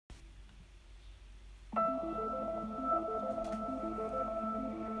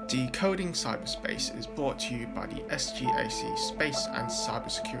Decoding Cyberspace is brought to you by the SGAC Space and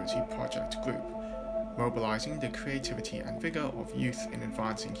Cybersecurity Project Group, mobilizing the creativity and vigor of youth in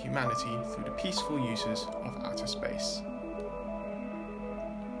advancing humanity through the peaceful uses of outer space.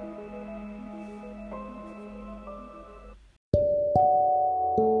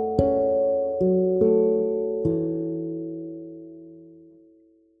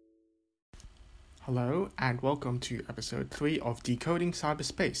 Hello and welcome to episode 3 of Decoding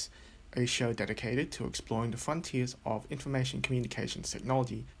Cyberspace, a show dedicated to exploring the frontiers of information communications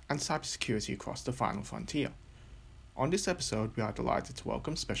technology and cybersecurity across the final frontier. On this episode, we are delighted to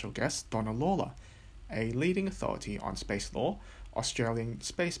welcome special guest Donna Lawler, a leading authority on space law, Australian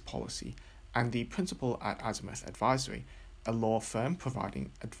space policy, and the principal at Azimuth Advisory, a law firm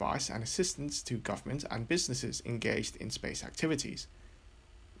providing advice and assistance to government and businesses engaged in space activities.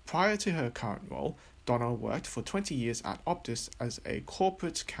 Prior to her current role, Donna worked for 20 years at Optus as a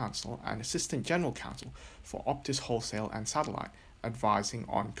corporate counsel and assistant general counsel for Optus Wholesale and Satellite, advising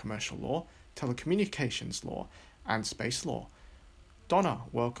on commercial law, telecommunications law, and space law. Donna,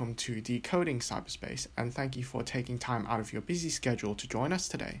 welcome to Decoding Cyberspace, and thank you for taking time out of your busy schedule to join us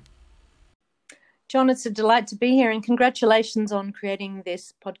today. John, it's a delight to be here, and congratulations on creating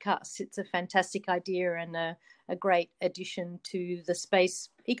this podcast. It's a fantastic idea and a great addition to the space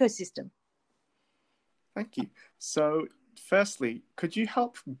ecosystem. Thank you. So, firstly, could you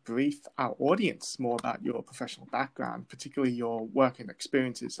help brief our audience more about your professional background, particularly your work and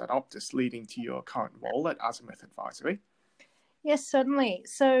experiences at Optus leading to your current role at Azimuth Advisory? Yes, certainly.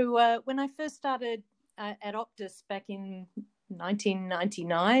 So when I first started at Optus back in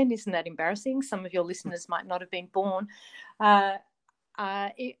 1999, isn't that embarrassing? Some of your listeners might not have been born. I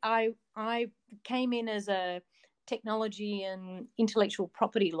came in as a technology and intellectual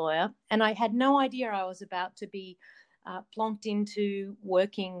property lawyer, and I had no idea I was about to be plonked into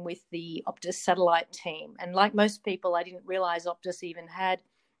working with the Optus satellite team. And like most people, I didn't realize Optus even had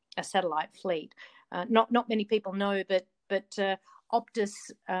a satellite fleet. Not many people know, but Optus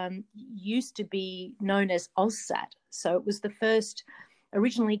used to be known as AusSat. So it was the first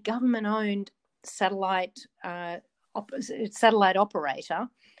originally government-owned satellite operator,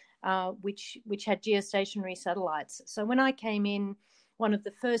 which had geostationary satellites. So when I came in, one of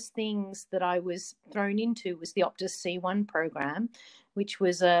the first things that I was thrown into was the Optus C1 program, which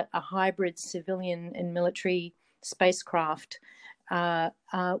was a hybrid civilian and military spacecraft,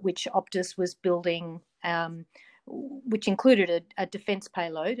 which Optus was building, which included a defense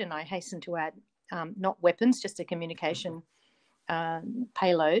payload, and I hasten to add, not weapons, just a communication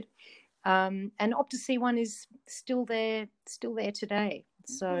payload. And Optus C1 is still there today.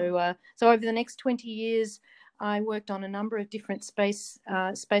 So over the next 20 years, I worked on a number of different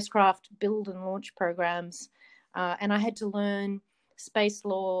spacecraft build and launch programs, and I had to learn space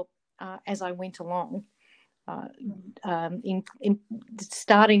law as I went along. In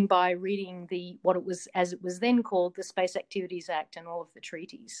starting by reading what it was, as it was then called, the Space Activities Act and all of the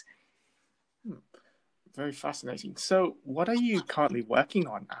treaties. Very fascinating. So what are you currently working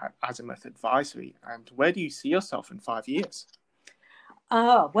on at Azimuth Advisory, and where do you see yourself in 5 years?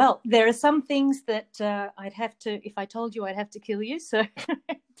 Well, there are some things that I'd have to, if I told you, I'd have to kill you. So,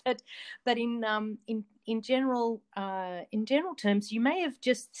 but in general terms, you may have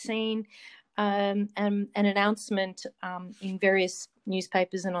just seen an announcement in various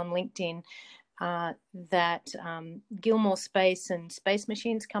newspapers and on LinkedIn that Gilmore Space and Space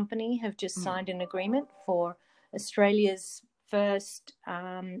Machines Company have just signed an agreement for Australia's first.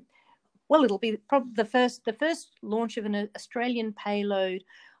 It'll be probably the first launch of an Australian payload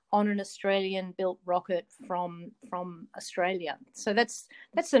on an Australian-built rocket from Australia. So that's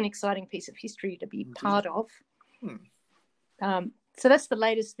an exciting piece of history to be part of. So that's the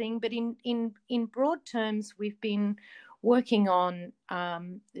latest thing. But in broad terms, we've been working on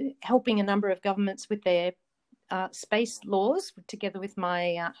helping a number of governments with their space laws, together with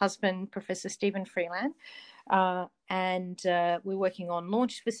my husband, Professor Stephen Freeland. And we're working on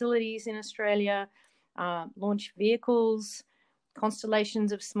launch facilities in Australia, launch vehicles,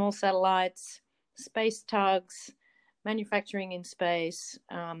 constellations of small satellites, space tugs, manufacturing in space,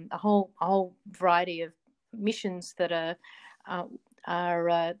 a whole variety of missions that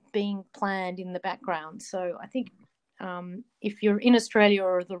are being planned in the background. So I think if you're in Australia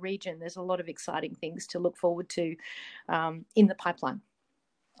or the region, there's a lot of exciting things to look forward to in the pipeline.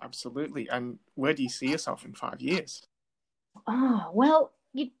 Absolutely. And where do you see yourself in 5 years? Well,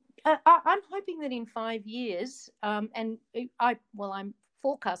 I'm hoping that in 5 years, and I'm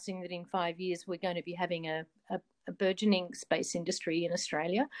forecasting that in 5 years we're going to be having a burgeoning space industry in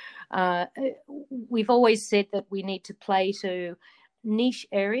Australia. We've always said that we need to play to niche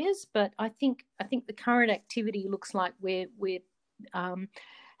areas, but I think the current activity looks like we're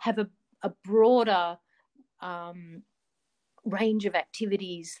have a broader range of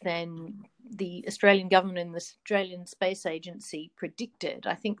activities than the Australian government and the Australian Space Agency predicted.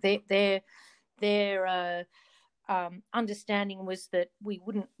 I think their understanding was that we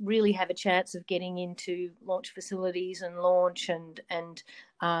wouldn't really have a chance of getting into launch facilities and launch and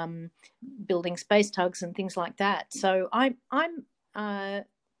building space tugs and things like that. So I'm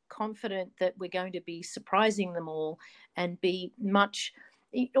confident that we're going to be surprising them all and be much,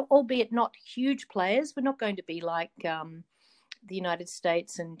 albeit not huge players. We're not going to be like the United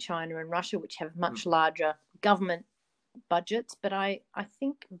States and China and Russia, which have much larger government budgets. But I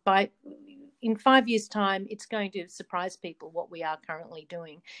think in 5 years' time, it's going to surprise people what we are currently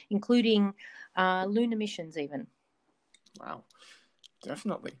doing, including lunar missions even. Wow,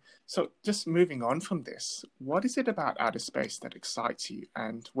 definitely. So just moving on from this, what is it about outer space that excites you,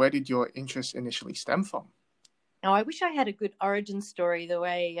 and where did your interest initially stem from? Oh, I wish I had a good origin story the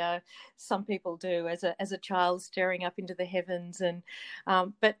way some people do as a child staring up into the heavens. And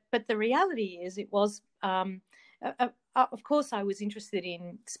but the reality is, it was of course I was interested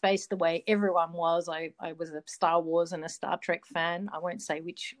in space the way everyone was. I was a Star Wars and a Star Trek fan. I won't say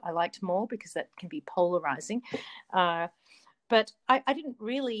which I liked more because that can be polarizing. But I didn't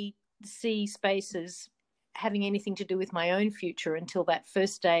really see space as having anything to do with my own future until that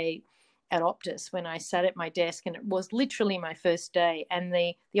first day at Optus, when I sat at my desk, and it was literally my first day, and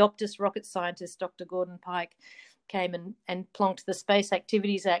the Optus rocket scientist, Dr. Gordon Pike, came and plonked the Space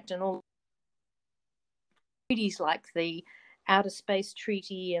Activities Act and all treaties like the Outer Space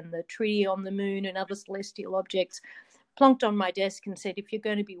Treaty and the Treaty on the Moon and other celestial objects, plonked on my desk and said, if you're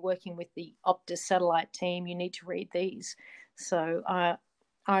going to be working with the Optus satellite team, you need to read these. So I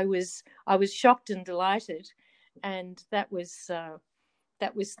was shocked and delighted, and that was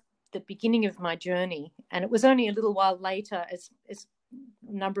the beginning of my journey. And it was only a little while later, as a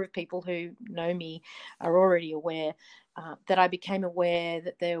number of people who know me are already aware, that I became aware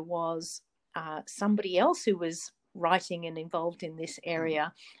that there was somebody else who was writing and involved in this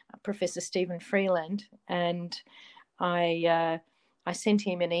area, Professor Stephen Freeland. And I sent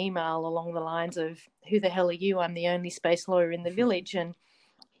him an email along the lines of, who the hell are you? I'm the only space lawyer in the village. And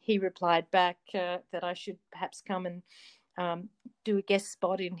he replied back that I should perhaps come and do a guest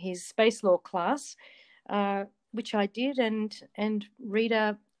spot in his space law class, which I did. And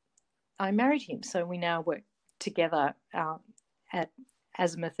Rita, I married him. So we now work together at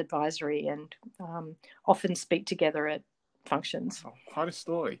Azimuth Advisory and often speak together at functions. Oh, quite a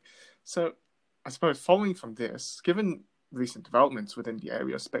story. So I suppose following from this, given recent developments within the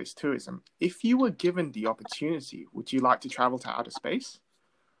area of space tourism, if you were given the opportunity, would you like to travel to outer space?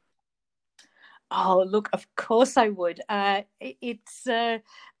 Oh, look, of course I would. But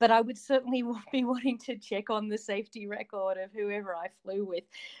I would certainly be wanting to check on the safety record of whoever I flew with.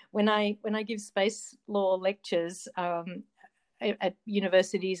 When I give space law lectures at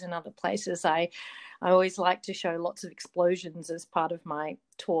universities and other places, I always like to show lots of explosions as part of my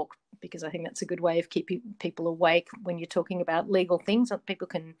talk, because I think that's a good way of keeping people awake when you're talking about legal things that people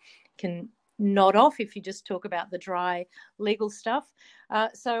can nod off if you just talk about the dry legal stuff.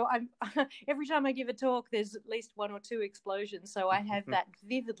 So I'm every time I give a talk, there's at least one or two explosions. So I have that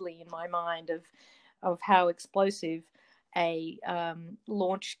vividly in my mind of how explosive a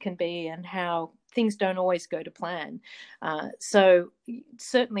launch can be and how things don't always go to plan. So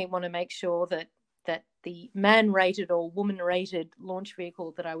certainly want to make sure that the man-rated or woman-rated launch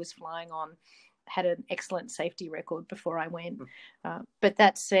vehicle that I was flying on had an excellent safety record before I went. But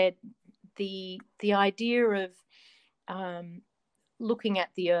that said, the idea of looking at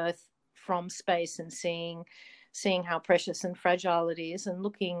the Earth from space and seeing how precious and fragile it is, and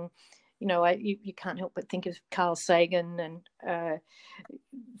looking, you can't help but think of Carl Sagan and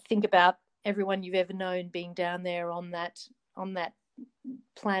think about everyone you've ever known being down there on that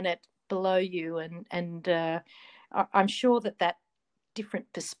planet below you, and I'm sure that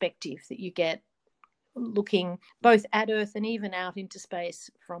different perspective that you get looking both at Earth and even out into space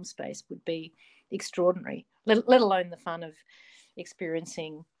from space would be extraordinary, let alone the fun of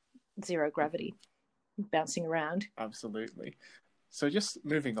experiencing zero gravity, bouncing around. Absolutely. So just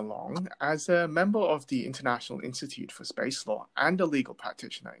moving along, as a member of the International Institute for Space Law and a legal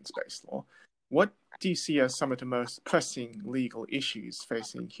practitioner in space law, what do you see as some of the most pressing legal issues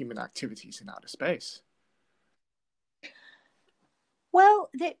facing human activities in outer space? Well,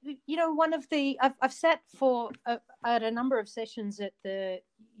 one of the I've sat at a number of sessions at the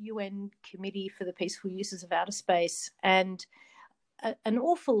UN Committee for the Peaceful Uses of Outer Space, and an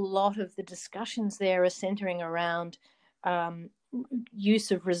awful lot of the discussions there are centering around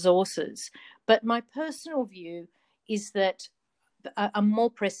use of resources. But my personal view is that a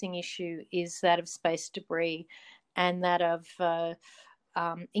more pressing issue is that of space debris and that of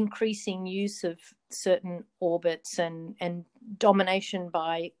increasing use of certain orbits and domination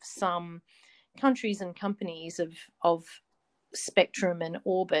by some countries and companies of spectrum and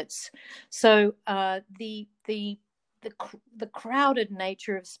orbits. So the crowded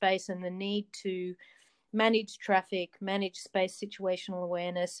nature of space and the need to manage traffic, manage space situational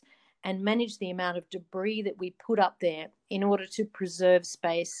awareness, and manage the amount of debris that we put up there in order to preserve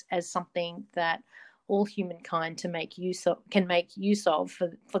space as something that all humankind can make use of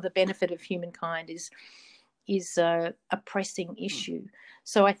for the benefit of humankind is a pressing issue.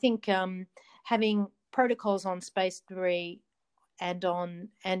 So I think having protocols on space debris and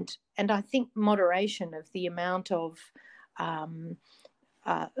I think moderation of the amount of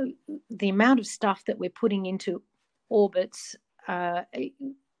stuff that we're putting into orbits,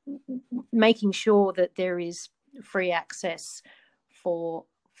 making sure that there is free access for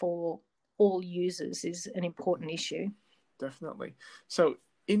all users is an important issue. Definitely. So,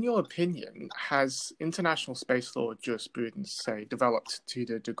 in your opinion, has international space law jurisprudence, say, developed to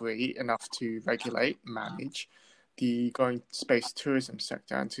the degree enough to regulate, manage the growing space tourism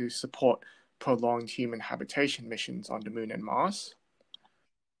sector and to support prolonged human habitation missions on the Moon and Mars?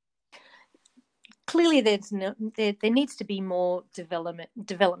 Clearly, there needs to be more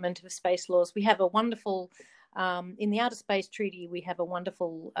development of space laws. We have a wonderful, in the Outer Space Treaty, we have a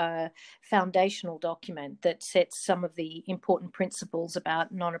wonderful foundational document that sets some of the important principles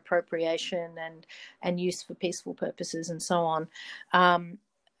about non-appropriation and use for peaceful purposes and so on,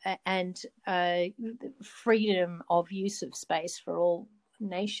 and freedom of use of space for all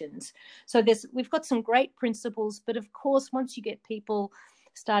nations. So we've got some great principles, but of course, once you get people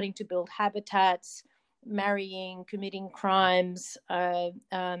starting to build habitats, marrying, committing crimes,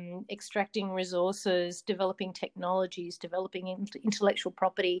 extracting resources, developing technologies, developing intellectual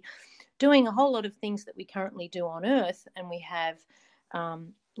property, doing a whole lot of things that we currently do on Earth, and we have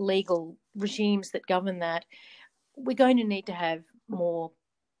legal regimes that govern that, we're going to need to have more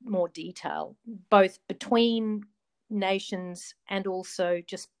detail, both between nations and also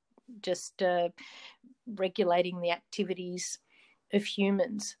just regulating the activities of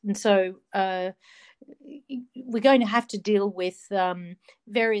humans. And so we're going to have to deal with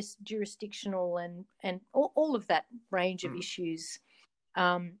various jurisdictional and all of that range of issues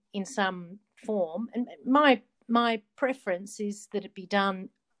in some form. And my preference is that it be done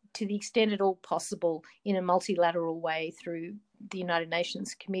to the extent at all possible in a multilateral way through the United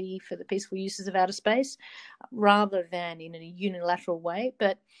Nations Committee for the Peaceful Uses of Outer Space, rather than in a unilateral way.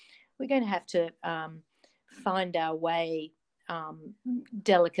 But we're going to have to find our way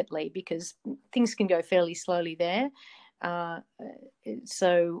delicately, because things can go fairly slowly there.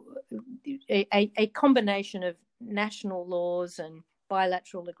 So a combination of national laws and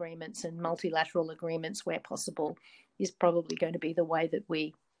bilateral agreements and multilateral agreements where possible is probably going to be the way that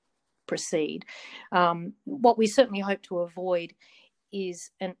we proceed. What we certainly hope to avoid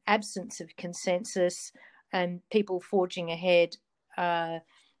is an absence of consensus and people forging ahead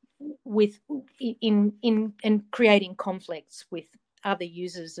in creating conflicts with other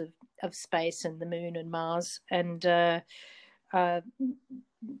users of space and the Moon and Mars, and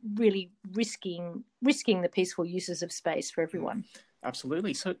really risking the peaceful uses of space for everyone.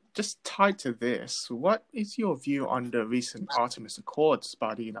 Absolutely. So just tied to this, what is your view on the recent Artemis Accords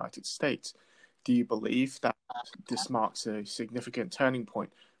by the United States? Do you believe that this marks a significant turning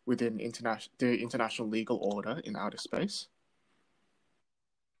point within the international legal order in outer space?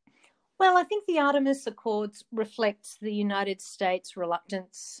 Well, I think the Artemis Accords reflects the United States'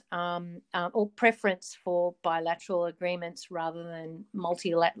 reluctance or preference for bilateral agreements rather than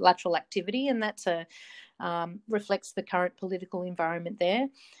multilateral activity, and that reflects the current political environment there.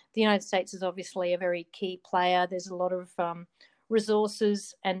 The United States is obviously a very key player. There's a lot of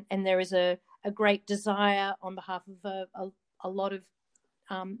resources, and there is a great desire on behalf of a lot of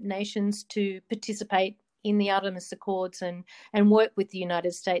nations to participate in the Artemis Accords and work with the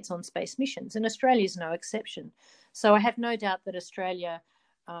United States on space missions, and Australia is no exception. So I have no doubt that Australia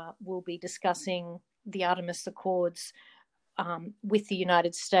will be discussing the Artemis Accords with the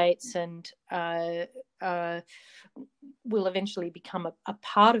United States, and will eventually become a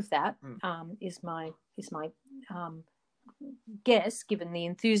part of that. Is my guess, given the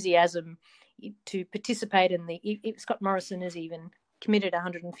enthusiasm to participate in Scott Morrison has even committed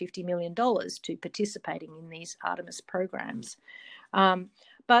 $150 million to participating in these Artemis programs.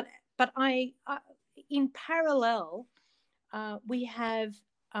 But I in parallel, we have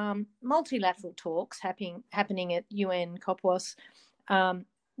multilateral talks happening at UN COPWAS,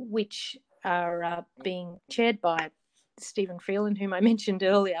 which are being chaired by Stephen Freeland, whom I mentioned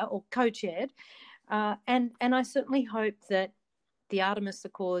earlier, or co-chaired. And I certainly hope that the Artemis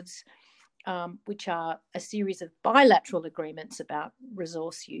Accords, which are a series of bilateral agreements about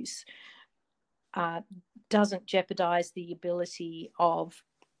resource use, doesn't jeopardise the ability of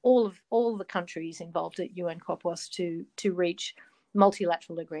all the countries involved at UN COPWAS to reach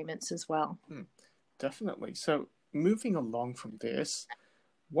multilateral agreements as well. Definitely. So moving along from this,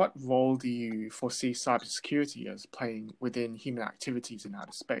 what role do you foresee cybersecurity as playing within human activities in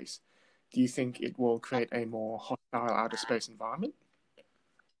outer space? Do you think it will create a more hostile outer space environment?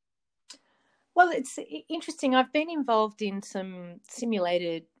 Well, it's interesting. I've been involved in some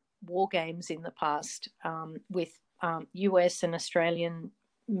simulated war games in the past with US and Australian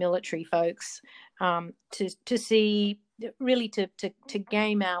military folks to see, really to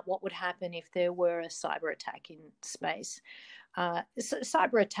game out what would happen if there were a cyber attack in space.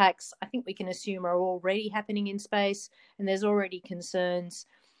 Cyber attacks, I think we can assume, are already happening in space, and there's already concerns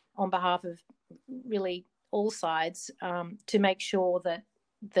on behalf of really all sides to make sure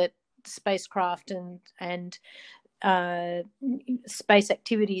that spacecraft and space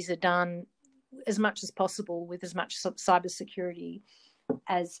activities are done as much as possible with as much cybersecurity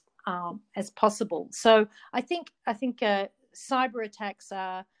as possible. So I think cyber attacks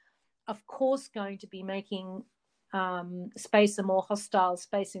are, of course, going to be making space a more hostile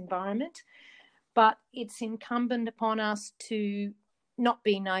space environment, but it's incumbent upon us to not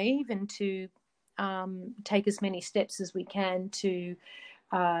be naive and to take as many steps as we can to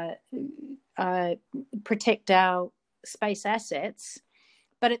protect our space assets.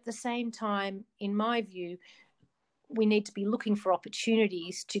 But at the same time, in my view, we need to be looking for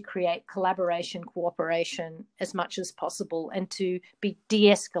opportunities to create collaboration, cooperation as much as possible, and to be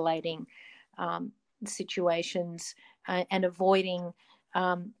de-escalating situations and avoiding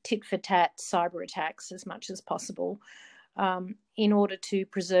tit-for-tat cyber attacks as much as possible in order to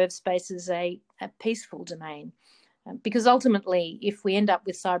preserve space as a peaceful domain. Because ultimately, if we end up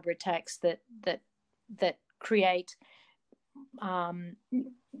with cyber attacks that create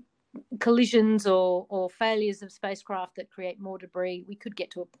collisions or failures of spacecraft that create more debris, we could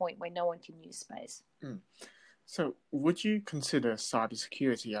get to a point where no one can use space. So would you consider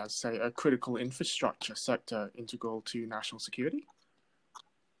cybersecurity as, say, a critical infrastructure sector integral to national security?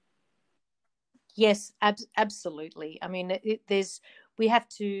 Yes, absolutely. I mean, we have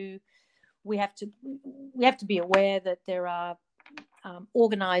to be aware that there are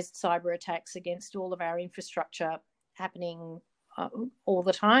organized cyber attacks against all of our infrastructure happening all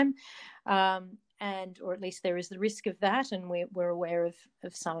the time, or at least there is the risk of that, and we're aware of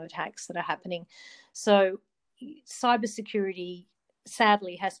some attacks that are happening. So cybersecurity,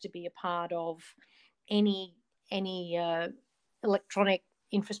 sadly, has to be a part of any electronic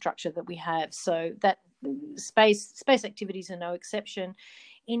infrastructure that we have. So that space activities are no exception.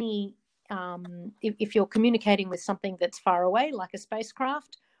 If you're communicating with something that's far away, like a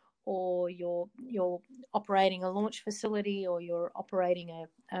spacecraft, or you're operating a launch facility, or you're operating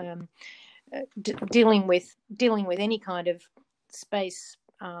dealing with any kind of space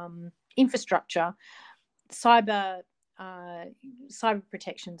infrastructure, cyber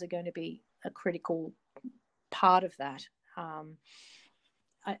protections are going to be a critical part of that.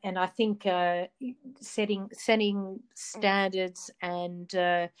 And I think setting standards and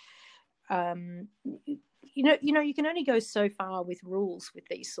you can only go so far with rules with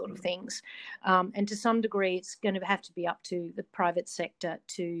these sort of things, and to some degree, it's going to have to be up to the private sector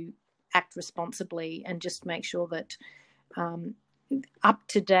to act responsibly and just make sure that up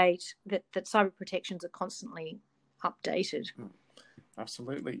to date, that cyber protections are constantly updated.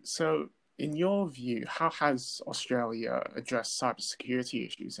 Absolutely. So, in your view, how has Australia addressed cybersecurity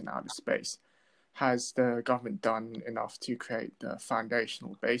issues in outer space? Has the government done enough to create the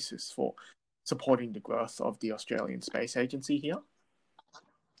foundational basis for supporting the growth of the Australian Space Agency here?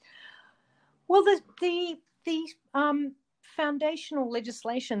 Well, the foundational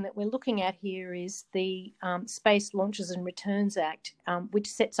legislation that we're looking at here is the Space Launches and Returns Act, which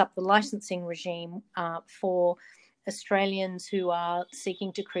sets up the licensing regime for Australians who are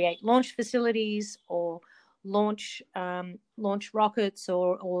seeking to create launch facilities or launch rockets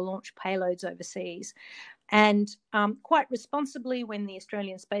or launch payloads overseas. And quite responsibly, when the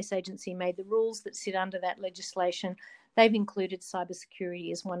Australian Space Agency made the rules that sit under that legislation, they've included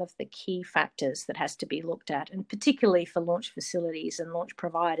cybersecurity as one of the key factors that has to be looked at, and particularly for launch facilities and launch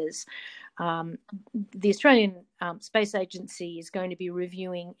providers. The Australian Space Agency is going to be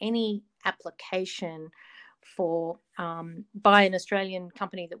reviewing any application by an Australian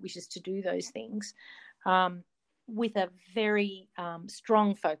company that wishes to do those things, with a very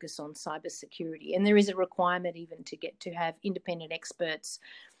strong focus on cybersecurity. And there is a requirement even to have independent experts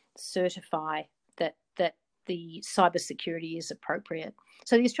certify that the cybersecurity is appropriate.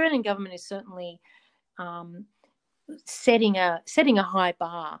 So the Australian government is certainly setting a high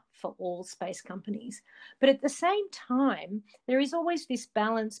bar for all space companies. But at the same time, there is always this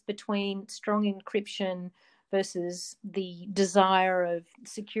balance between strong encryption versus the desire of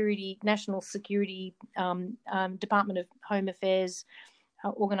security, national security, Department of Home Affairs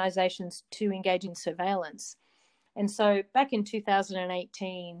organisations to engage in surveillance. And so back in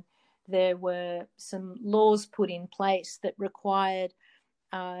 2018, there were some laws put in place that required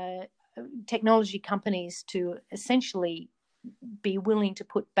technology companies to essentially be willing to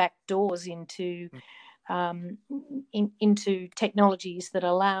put back doors into technologies that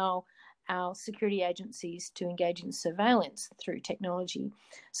allow our security agencies to engage in surveillance through technology.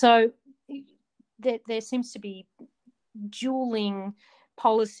 So there seems to be dueling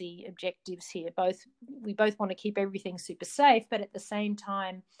policy objectives here. We both want to keep everything super safe, but at the same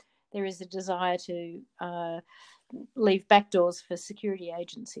time, there is a desire to leave backdoors for security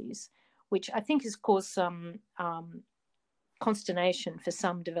agencies, which I think has caused some consternation for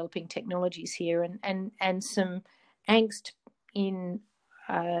some developing technologies here, and some angst in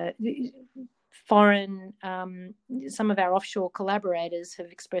foreign. Some of our offshore collaborators have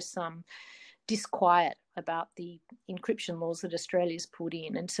expressed some disquiet about the encryption laws that Australia's put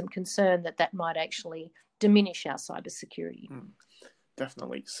in, and some concern that might actually diminish our cybersecurity.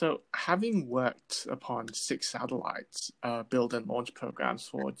 Definitely. So, having worked upon 6 satellites, build and launch programs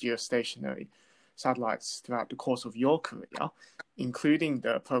for geostationary satellites throughout the course of your career, including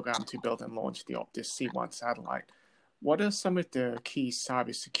the program to build and launch the Optus C1 satellite, what are some of the key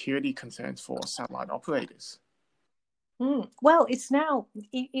cybersecurity concerns for satellite operators? Well, it's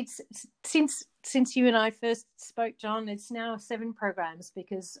since you and I first spoke, John, it's now 7 programs,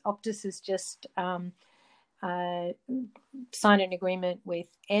 because Optus has just signed an agreement with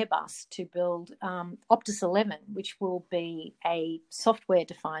Airbus to build Optus 11, which will be a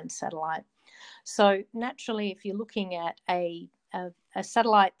software-defined satellite. So naturally, if you're looking at a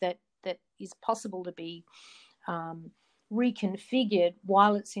satellite that is possible to be reconfigured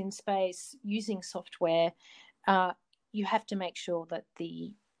while it's in space using software, you have to make sure that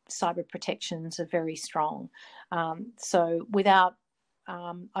the cyber protections are very strong. So without,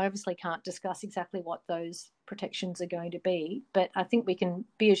 I obviously can't discuss exactly what those protections are going to be, but I think we can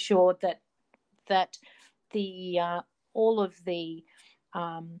be assured that the all of the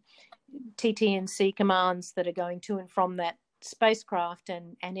TT&C commands that are going to and from that spacecraft,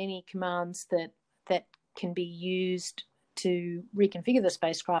 and any commands that can be used to reconfigure the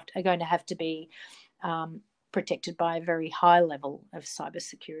spacecraft, are going to have to be protected by a very high level of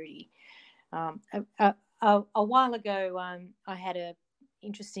cybersecurity. A while ago, I had an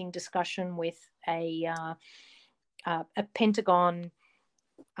interesting discussion with a Pentagon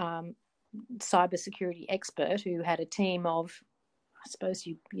cybersecurity expert who had a team of, I suppose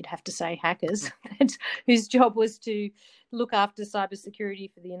you'd have to say, hackers, whose job was to look after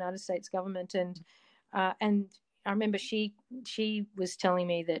cybersecurity for the United States government. And I remember she was telling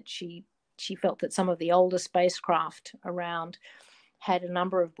me that she felt that some of the older spacecraft around had a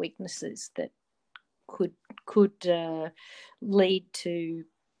number of weaknesses that could lead to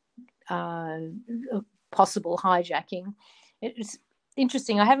possible hijacking. It's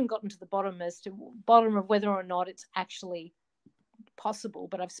interesting. I haven't gotten to the bottom of whether or not it's actually possible,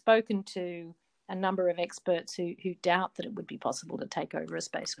 but I've spoken to a number of experts who doubt that it would be possible to take over a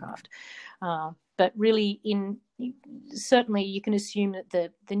spacecraft. But really, certainly you can assume that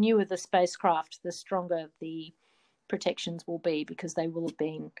the newer the spacecraft, the stronger the protections will be, because they will have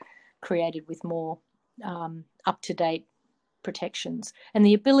been created with more up-to-date protections. And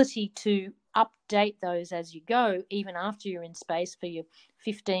the ability to update those as you go, even after you're in space for your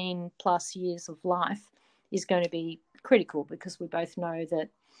 15 plus years of life, is going to be critical, because we both know that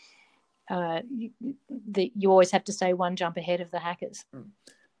you always have to stay one jump ahead of the hackers.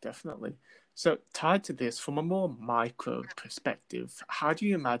 Definitely. So, tied to this, from a more micro perspective, how do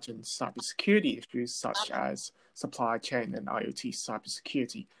you imagine cybersecurity issues such as supply chain and IoT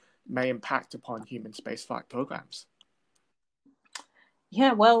cybersecurity may impact upon human spaceflight programs?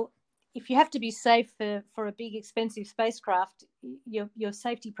 Yeah, well, if you have to be safe for a big, expensive spacecraft, your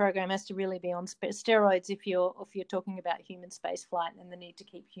safety program has to really be on steroids if you're talking about human spaceflight and the need to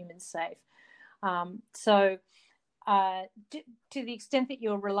keep humans safe. So, to the extent that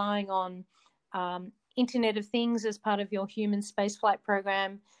you're relying on Internet of Things as part of your human spaceflight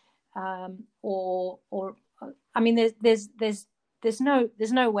program, or I mean, there's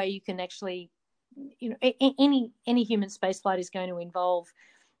no way you can actually, any human spaceflight is going to involve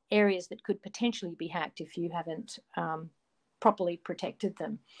areas that could potentially be hacked if you haven't properly protected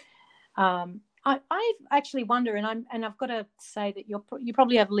them. I actually wonder, and I've got to say that you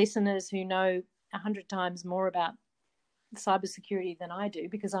probably have listeners who know 100 times more about cybersecurity than I do,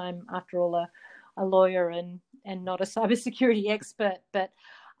 because I'm, after all, a lawyer and not a cybersecurity expert. But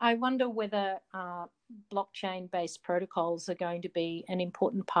I wonder whether blockchain-based protocols are going to be an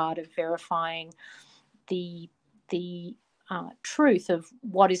important part of verifying the truth of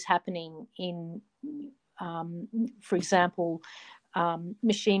what is happening in, for example,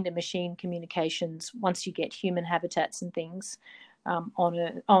 machine-to-machine communications. Once you get human habitats and things on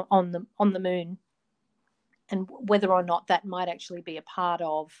the moon, and whether or not that might actually be a part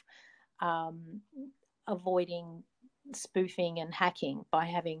of avoiding spoofing and hacking by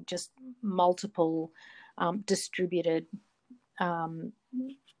having just multiple distributed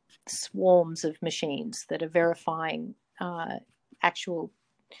swarms of machines that are verifying actual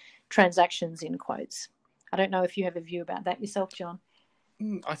transactions, in quotes. I don't know if you have a view about that yourself, John.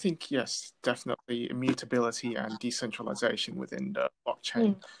 I think, yes, definitely immutability and decentralization within the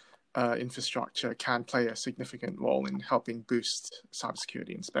blockchain infrastructure can play a significant role in helping boost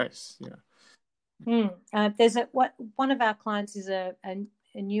cybersecurity in space. There's one of our clients is a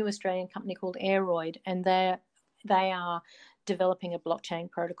new Australian company called Aeroid, and they are developing a blockchain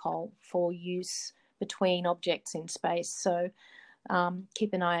protocol for use between objects in space. So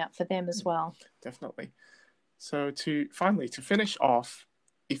keep an eye out for them as well. Definitely. So to finish off,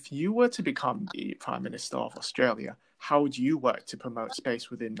 if you were to become the Prime Minister of Australia, how would you work to promote space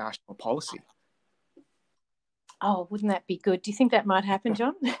within national policy? Oh, wouldn't that be good? Do you think that might happen,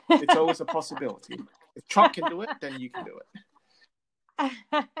 John? It's always a possibility. If Trump can do it, then you can do it.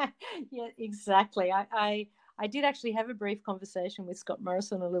 Yeah, exactly. I did actually have a brief conversation with Scott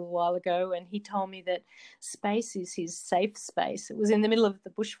Morrison a little while ago, and he told me that space is his safe space. It was in the middle of the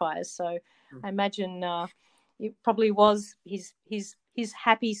bushfires, so I imagine it probably was his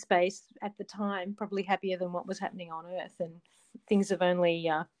happy space at the time, probably happier than what was happening on Earth, and things have only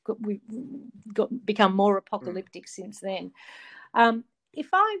become more apocalyptic since then. If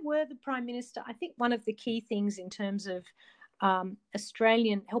I were the Prime Minister, I think one of the key things in terms of helping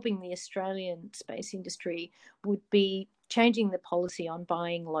the Australian space industry would be changing the policy on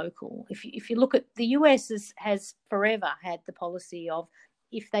buying local. If you look at the US has forever had the policy of,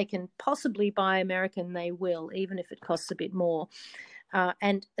 if they can possibly buy American, they will, even if it costs a bit more.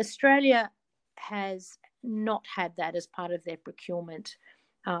 And Australia has not had that as part of their procurement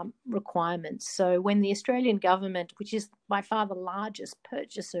requirements. So when the Australian government, which is by far the largest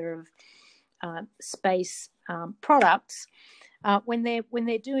purchaser of space products, when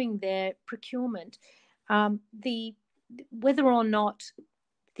they're doing their procurement, whether or not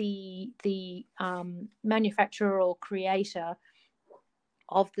the manufacturer or creator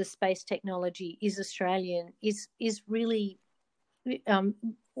of the space technology is Australian is really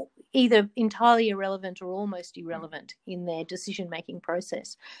either entirely irrelevant or almost irrelevant in their decision-making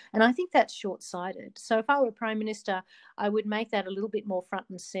process. And I think that's short-sighted. So if I were Prime Minister, I would make that a little bit more front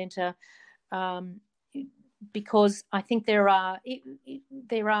and centre, because I think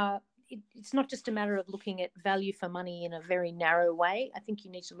it's not just a matter of looking at value for money in a very narrow way. I think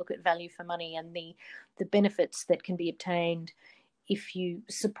you need to look at value for money and the benefits that can be obtained if you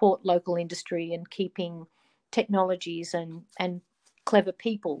support local industry and keeping technologies and clever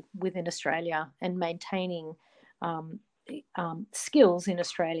people within Australia and maintaining skills in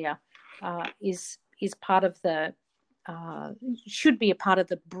Australia is part of should be a part of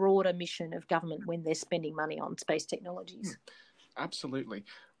the broader mission of government when they're spending money on space technologies. Absolutely.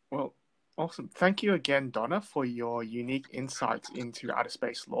 Well, awesome. Thank you again, Donna, for your unique insights into outer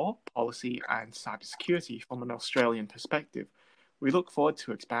space law, policy, and cybersecurity from an Australian perspective. We look forward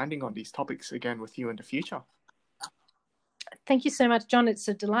to expanding on these topics again with you in the future. Thank you so much, John. It's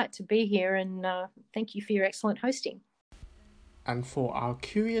a delight to be here, and thank you for your excellent hosting. And for our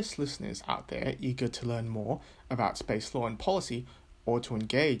curious listeners out there eager to learn more about space law and policy, or to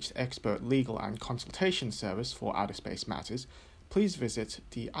engage the expert legal and consultation service for outer space matters, please visit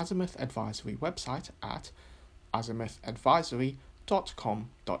the Azimuth Advisory website at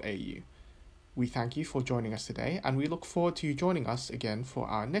azimuthadvisory.com.au. We thank you for joining us today, and we look forward to you joining us again for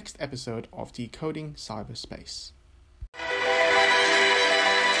our next episode of Decoding Cyberspace.